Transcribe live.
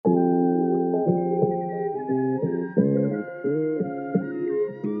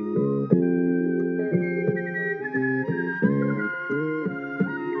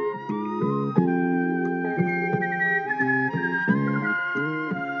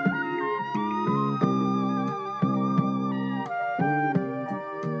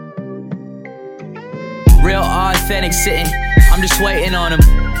authentic sitting. I'm just waiting on them.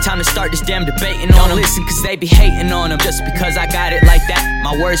 Time to start this damn debating on them. Listen, cause they be hating on them. Just because I got it like that,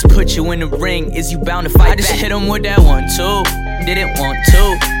 my words put you in the ring. Is you bound to fight? I just hit them with that 1-2. Didn't want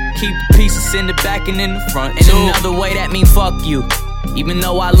to keep the pieces in the back and in the front. In another way, that mean fuck you. Even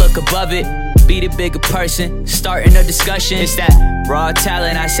though I look above it, be the bigger person, starting a discussion. It's that raw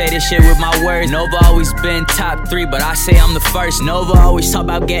talent, I say this shit with my words. Nova always been top 3, but I say I'm the first. Nova always talk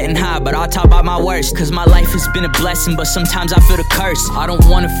about getting high, but I'll talk about my worst. Cause my life has been a blessing, but sometimes I feel the curse. I don't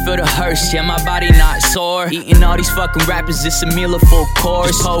wanna feel the hearse, yeah, my body not sore. Eating all these fucking rappers, it's a meal of full course.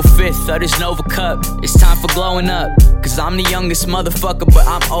 Just hold fifth of this Nova cup, it's time for glowing up. Cause I'm the youngest motherfucker, but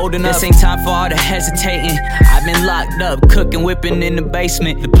I'm old enough. This ain't time for all the hesitating. I've been locked up, cooking, whipping in the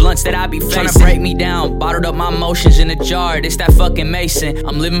basement. The blunts that I be facing tryna break me down, bottled up my emotions in a jar. This that fucking Mason,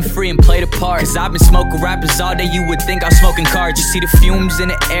 I'm living free and play the part. Cause I've been smoking rappers all day, you would think I'm smoking cards. You see the fumes in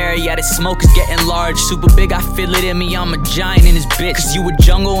the air, yeah, the smoke is getting large. Super big, I feel it in me, I'm a giant in this bitch. Cause you a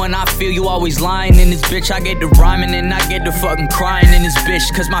jungle and I feel you always lying in this bitch. I get the rhyming and I get the fucking crying in this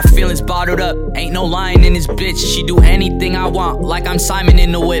bitch. Cause my feelings bottled up, ain't no lying in this bitch. She do anything I want, like I'm Simon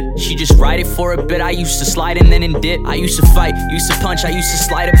in the whip. She just ride it for a bit, I used to slide and then in dip. I used to fight, used to punch, I used to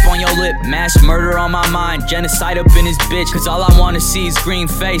slide up on your lip. Mass murder on my mind, genocide up in this bitch. Cause all I wanna see is green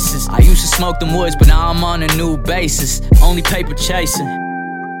faces. I used to smoke them woods, but now I'm on a new basis. Only paper chasing.